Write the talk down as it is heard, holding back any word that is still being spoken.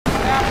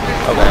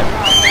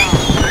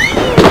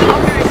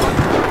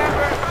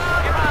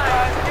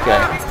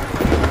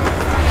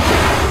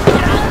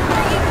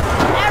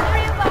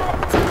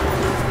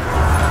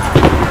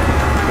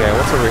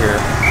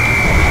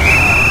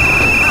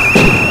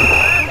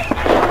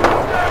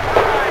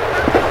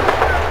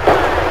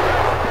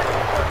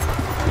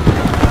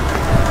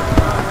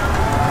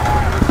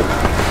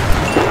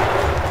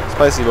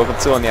spicy, but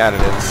concealing the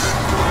additives.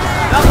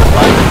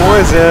 Like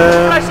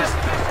poison!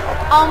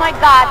 Oh my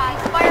god,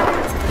 these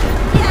fireworks.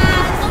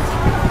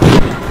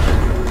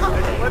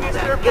 Let me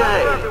stir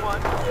fry for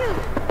everyone.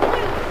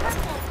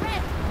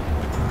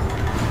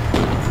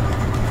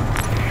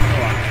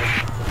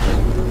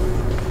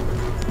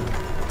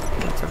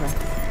 That's okay.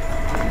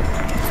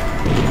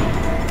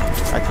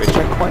 Activate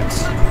checkpoints.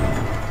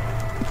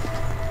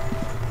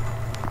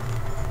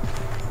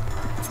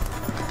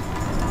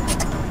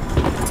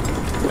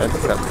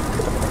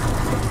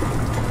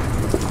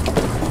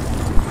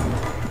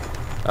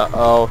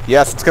 Uh-oh.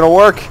 Yes, it's gonna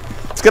work!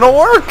 It's gonna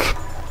work!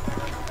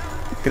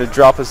 Gonna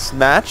drop his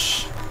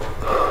match.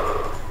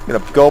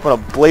 Gonna go up in a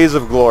blaze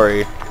of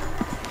glory.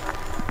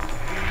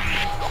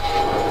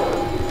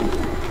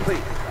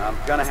 Please, I'm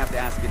gonna have to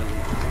ask you to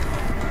leave.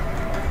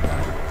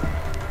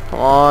 Come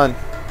on.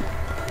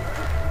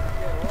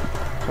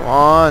 Come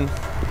on.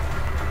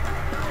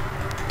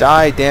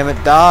 Die, damn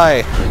it,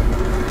 die!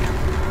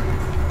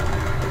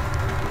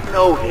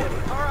 Know him.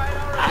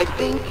 I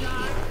think.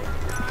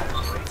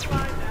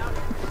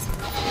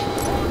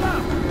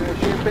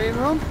 Champagne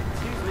room?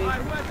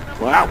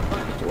 Wow,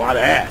 it's a lot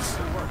of ass.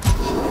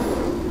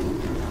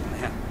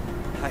 Man,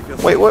 I feel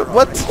Wait,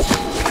 what?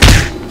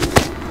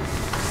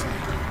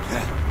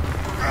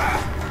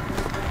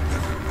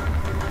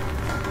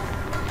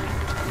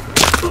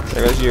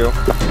 There goes you.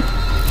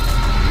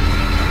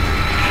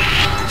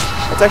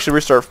 Let's actually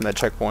restart from that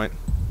checkpoint.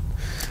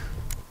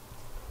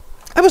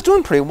 I was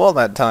doing pretty well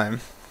that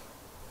time.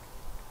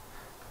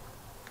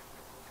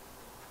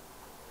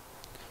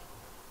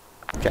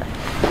 Okay.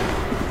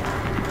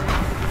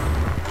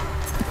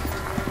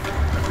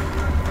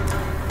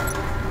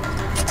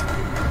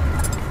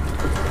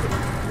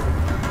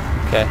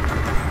 Okay.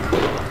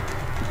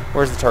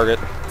 Where's the target?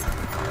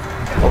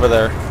 Over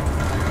there.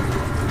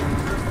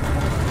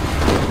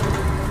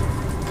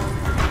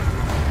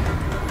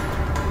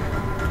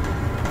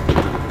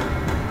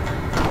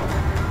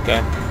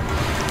 Okay.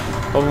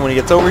 Hoping when he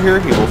gets over here,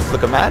 he will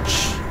flick a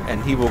match,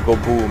 and he will go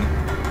boom.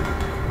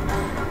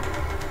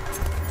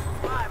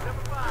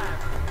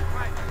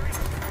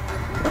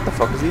 What the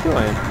fuck is he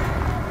doing?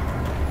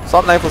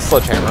 Assault knife with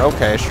sledgehammer.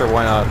 Okay, sure,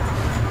 why not?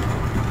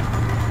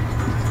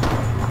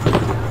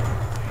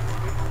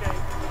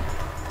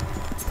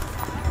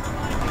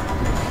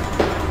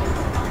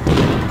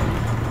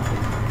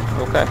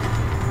 Okay.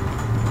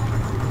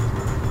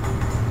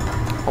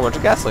 Whole bunch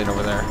of gasoline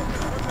over there.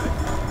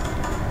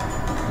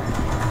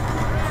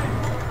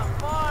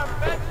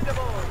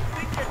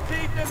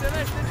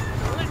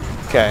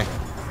 Okay.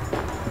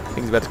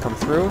 Thing's about to come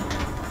through.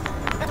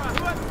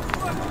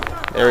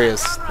 There he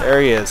is. There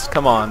he is.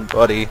 Come on,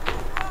 buddy.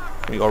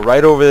 You go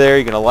right over there,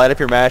 you're going to light up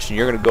your match, and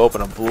you're going to go up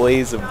in a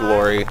blaze of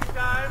glory.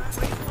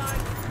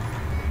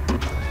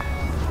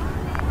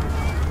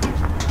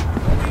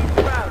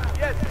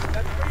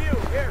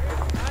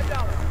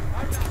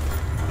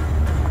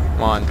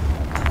 Come on.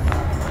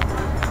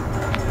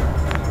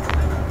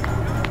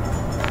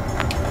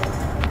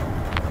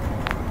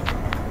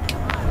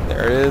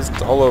 There it is.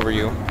 It's all over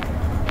you.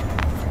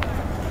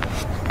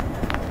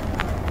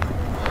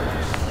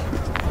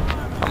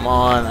 Come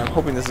on. I'm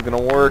hoping this is going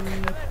to work.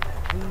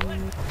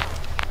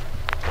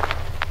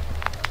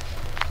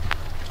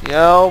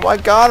 Yo, my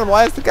God.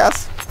 Why is the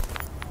gas...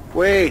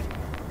 Wait.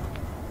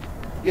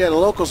 Yeah, the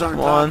locals aren't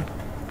Come on. talking.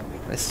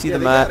 I see the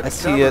mat. I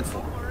see it.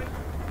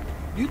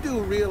 You do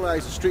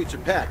realize the streets are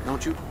packed,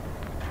 don't you?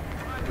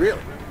 Really?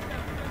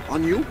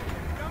 On you?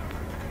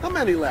 How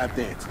many lap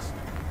dances?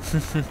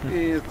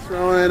 You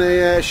throw in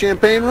a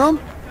champagne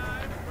room?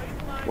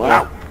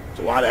 Wow,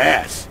 it's a lot of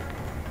ass.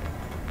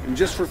 And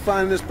just for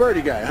finding this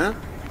birdie guy, huh?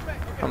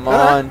 Come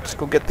on, just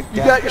go get the gas.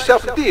 You got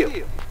yourself a deal.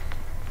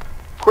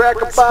 Crack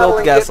a Spill bottle the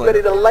and get gasoline.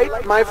 ready to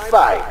light my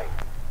fire.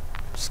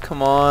 Just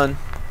come on.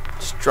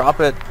 Just drop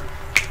it.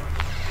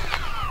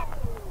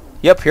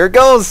 Yep, here it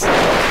goes.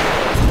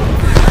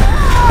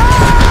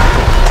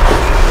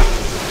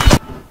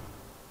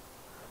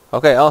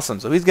 Okay, awesome.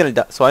 So he's gonna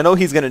die. So I know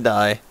he's gonna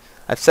die.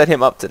 I've set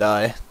him up to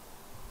die.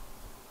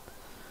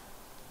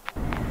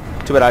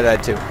 Too bad I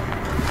died too.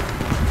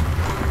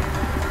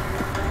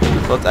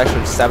 So let's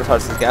actually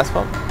sabotage this gas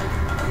pump.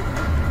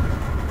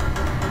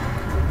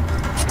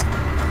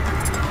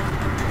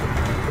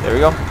 There we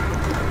go.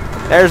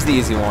 There's the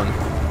easy one.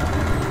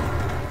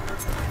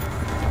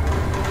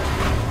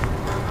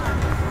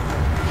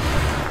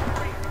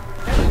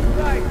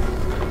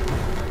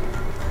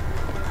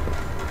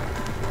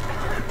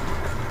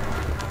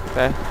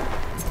 Okay.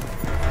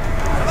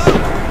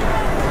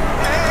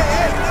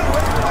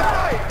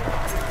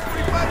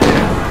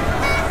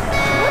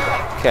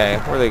 Okay,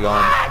 where are they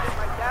going?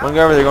 One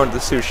guy over there going to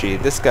the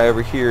sushi. This guy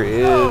over here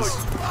is...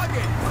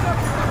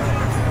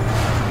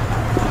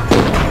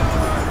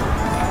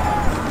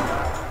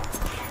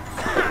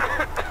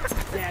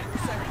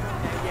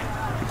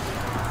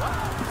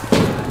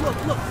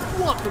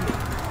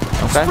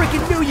 Okay. It's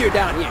freaking New Year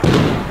down here.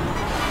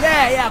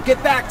 Yeah, I'll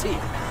get back to you.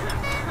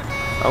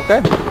 Okay.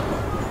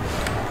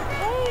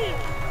 Hey,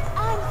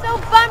 I'm so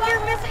bummed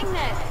you're missing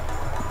this.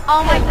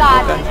 Oh my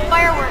god, Okay. these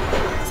fireworks.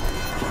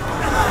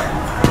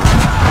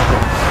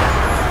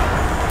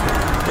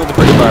 Those are the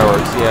pretty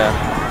fireworks, yeah.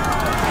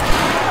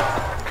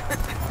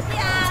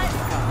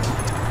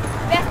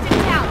 Best in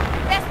town.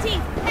 Best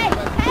team. Hey,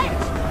 hey!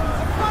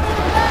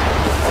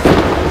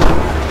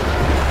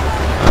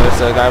 Oh,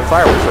 there's a guy with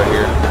fireworks right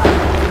here.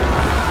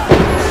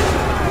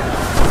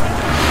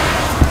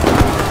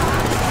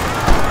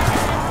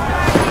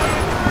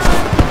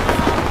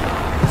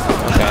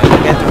 Okay, I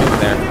can't do anything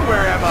there.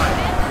 Where am I?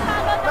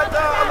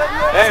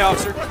 Hey,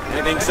 officer.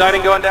 Anything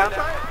exciting going down?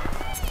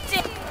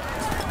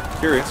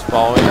 Curious,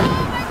 following her.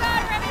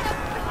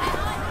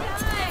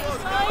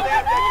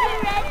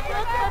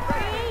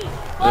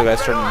 The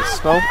guy's starting to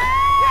smoke.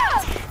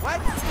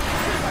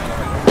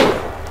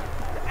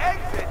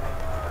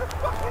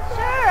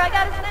 Sure, I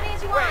got as many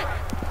as you want.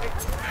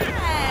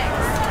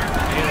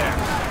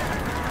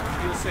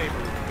 Feel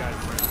safer, guys.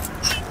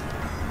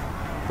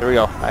 There we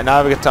go. I now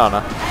have a katana. I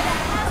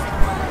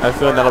have a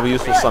feeling that'll be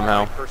useful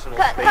somehow.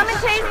 Come and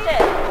taste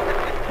it.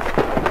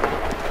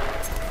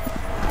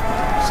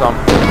 Some.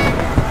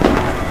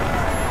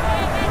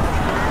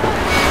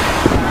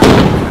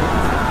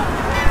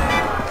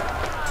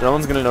 So no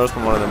one's gonna notice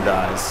when one of them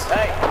dies.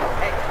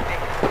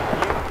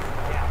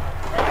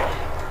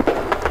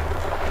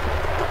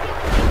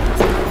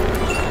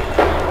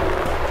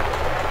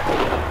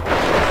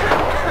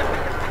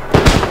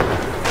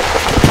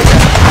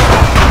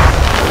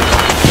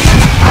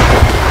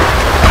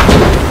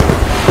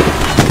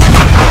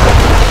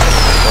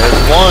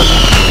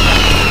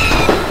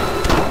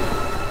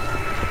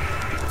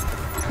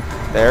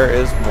 There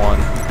is one.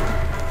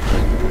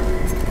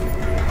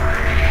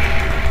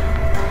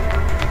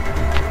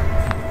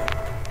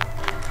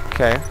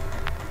 Okay.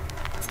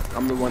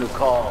 I'm the one who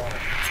called.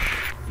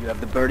 You have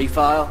the birdie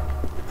file?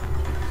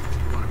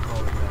 You want to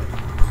call it that?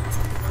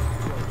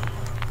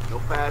 No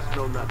pass,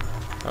 no nothing.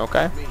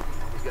 Okay. Me, you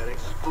got any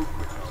spook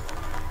results.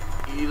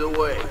 Either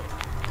way,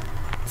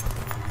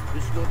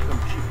 this don't come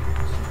cheap.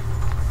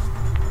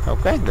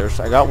 Okay,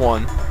 I got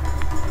one.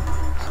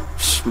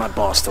 Shh, my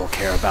boss don't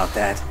care about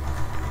that.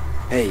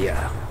 Hey, you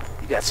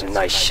got some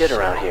nice shit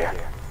around here.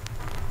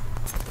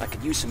 I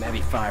could use some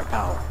heavy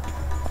firepower.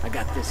 I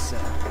got this,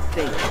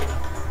 thing.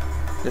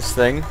 This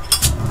thing.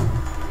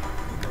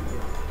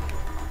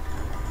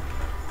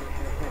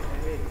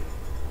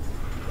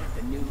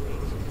 The new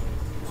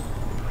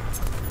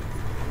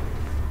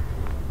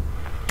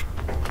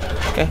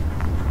Okay.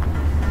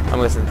 I'm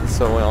guessing this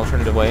is an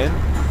alternative way in.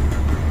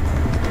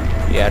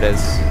 Yeah, it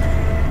is.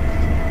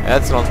 Yeah,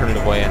 that's an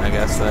alternative way in, I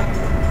guess, then.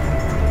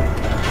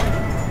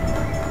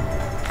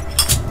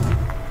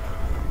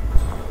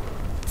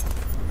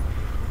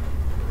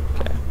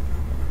 Okay.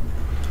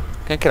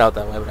 Can't get out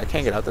that way, but I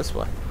can get out this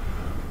way.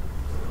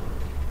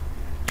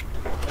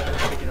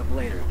 Pick it up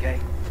later, okay?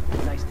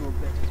 Nice little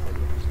bitches with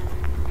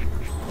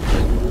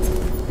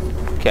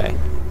you. Okay.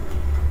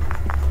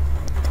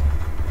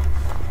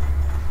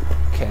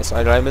 Okay, so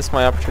did I miss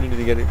my opportunity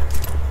to get it?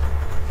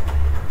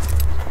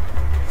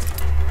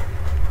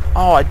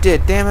 Oh, I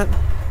did, damn it.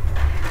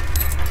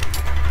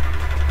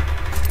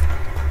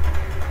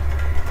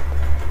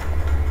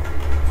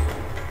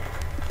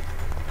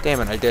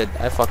 Damn it, I did.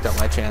 I fucked up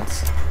my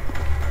chance.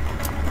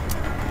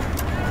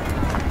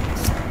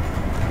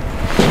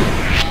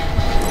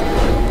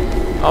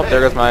 Oh,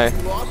 there goes my...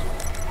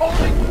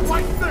 Holding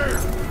right there.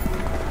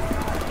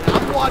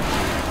 I'm watching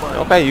you, buddy.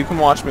 Okay, you can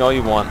watch me all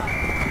you want.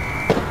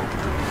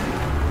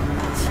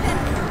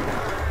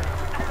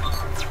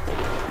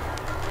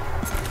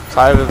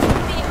 Tired of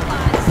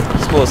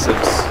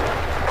explosives.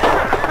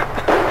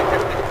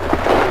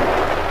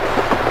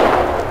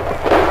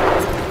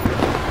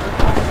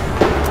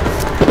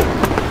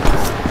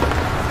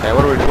 Okay,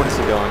 what is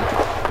he doing?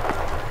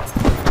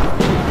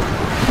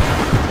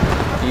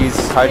 He's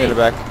hiding in the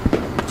back.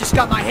 Just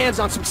got my hands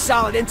on some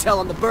solid intel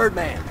on the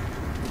Birdman.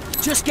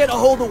 Just get a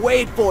hold of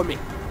Wade for me.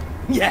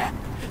 Yeah,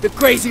 the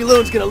crazy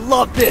loon's gonna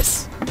love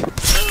this.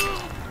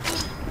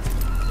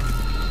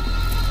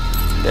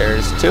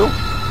 There's two.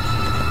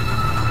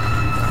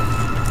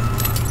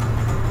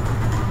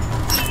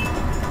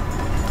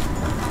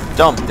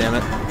 Dump, damn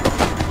it.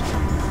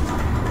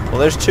 Well,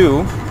 there's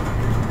two.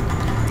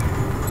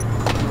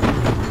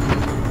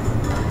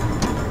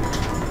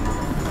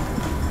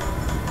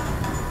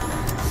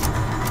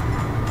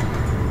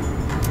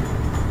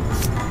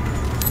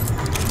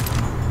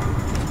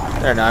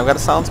 There, now I've got a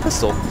silenced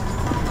pistol.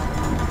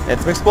 And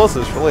some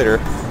explosives for later.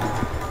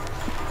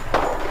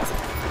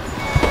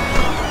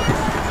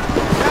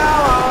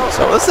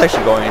 So this is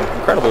actually going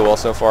incredibly well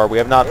so far. We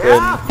have not been...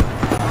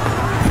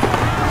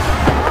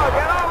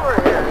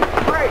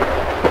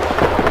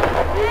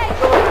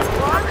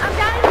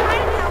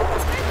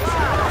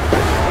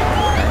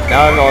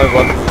 Now I know I've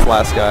left this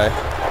last guy.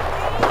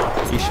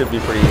 He should be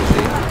pretty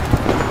easy.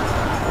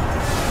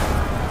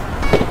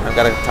 I've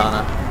got a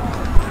katana.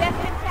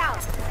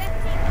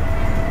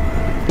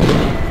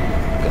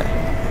 Okay.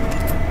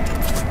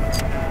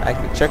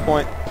 Active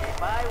checkpoint.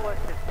 If I was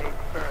to say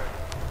first,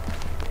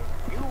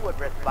 you would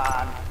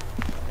respond,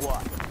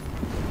 what?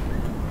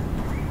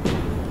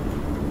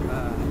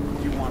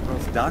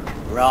 Corporal's duck?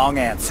 Wrong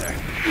answer.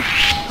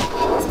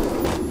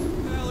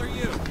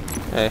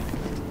 Hey.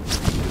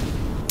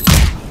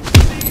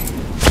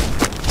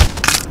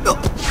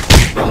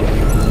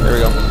 There we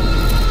go.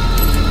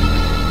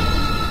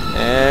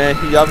 And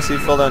he obviously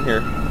fell down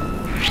here.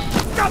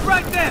 Stop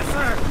right there,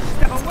 sir!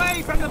 Step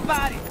away from the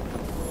body!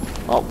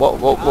 Oh, whoa,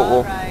 whoa, whoa, whoa.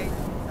 Alright,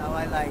 how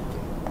I like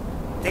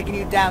it. Taking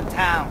you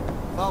downtown.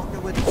 Faulkner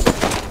with...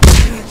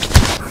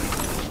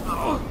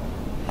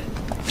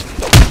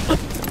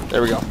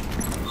 There we go.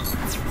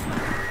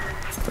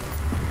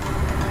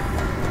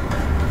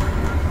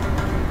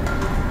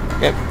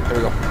 Okay, there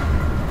we go.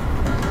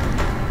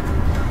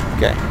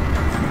 Okay.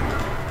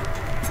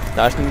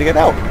 Now I just need to get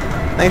out.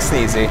 Nice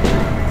and easy.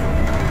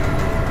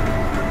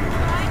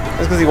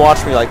 Just because he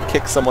watched me like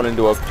kick someone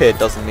into a pit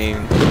doesn't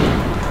mean...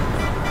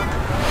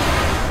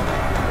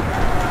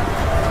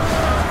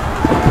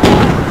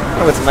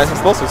 Oh, it's nice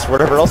explosives for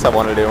whatever else I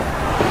want to do.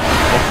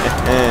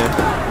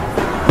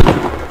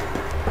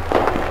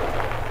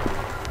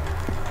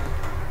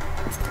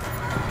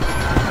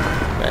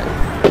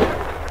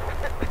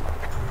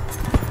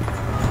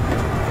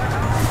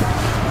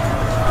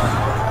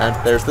 And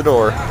there's the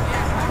door.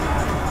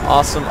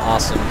 Awesome,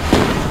 awesome.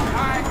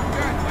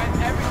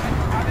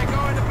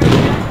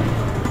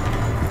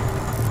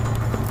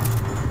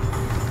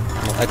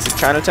 We'll exit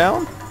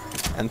Chinatown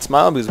and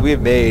smile because we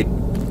have made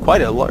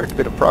quite a large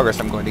bit of progress,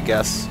 I'm going to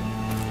guess.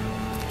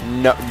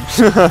 No.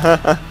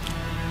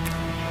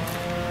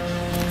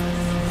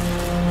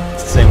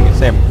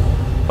 Same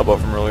hobo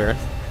from earlier.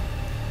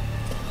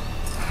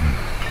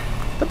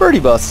 The birdie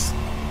bus.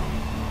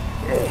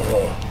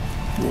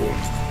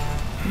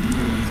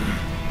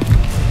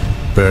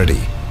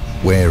 Birdie,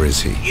 where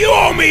is he? You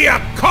owe me a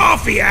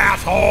coffee,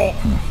 asshole!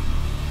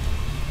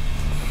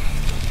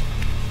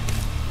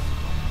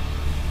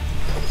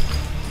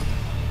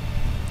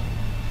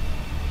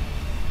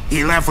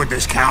 He left with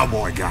this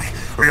cowboy guy.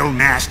 Real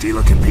nasty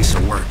looking piece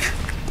of work.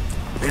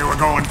 They were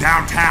going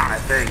downtown, I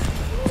think.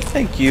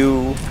 Thank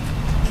you.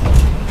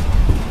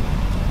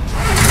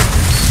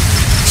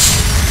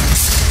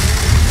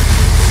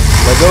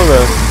 Let go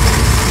though.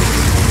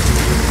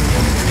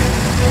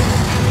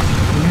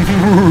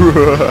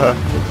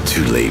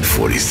 Too late,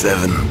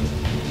 47.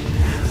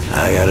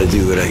 I gotta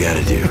do what I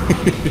gotta do.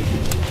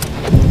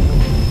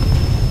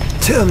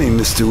 Tell me,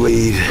 Mr.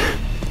 Wade,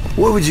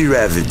 what would you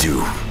rather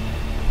do?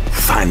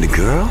 Find a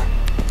girl?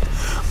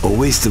 Or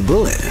waste a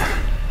bullet?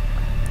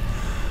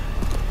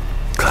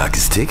 Clock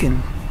is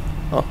ticking.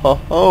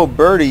 Oh,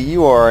 Birdie,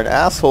 you are an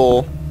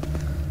asshole.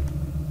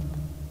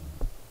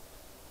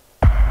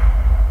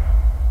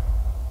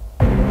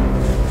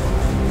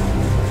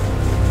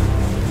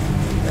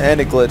 And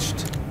it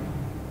glitched.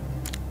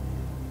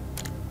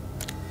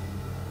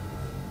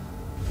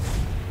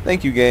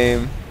 Thank you,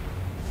 game.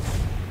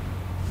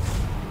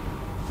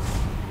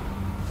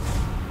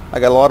 I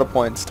got a lot of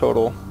points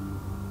total.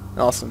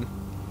 Awesome.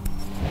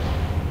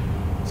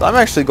 So I'm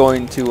actually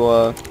going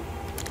to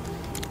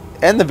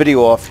end the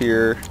video off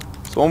here.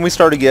 So when we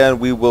start again,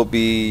 we will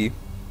be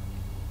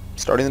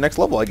starting the next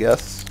level, I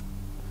guess.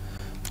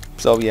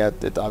 So yeah,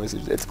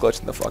 obviously it's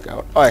glitching the fuck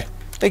out. Alright,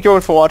 thank you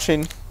everyone for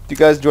watching. If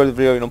you guys enjoyed the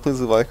video,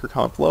 please leave a like or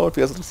comment below. If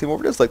you guys want to see more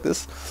videos like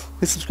this,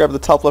 please subscribe to the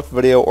top left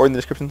video or in the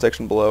description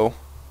section below.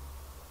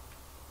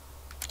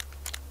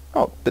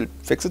 Oh, did it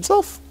fix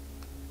itself?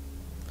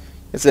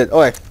 It's it.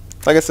 Okay,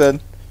 like I said,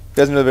 if you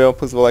guys enjoyed the video,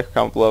 please leave a like or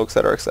comment below,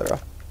 etc., etc.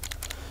 If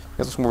you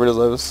guys want some more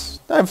videos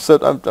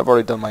I've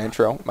already done my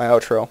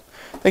outro.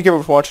 Thank you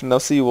everyone for watching, and I'll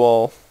see you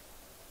all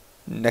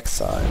next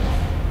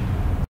time.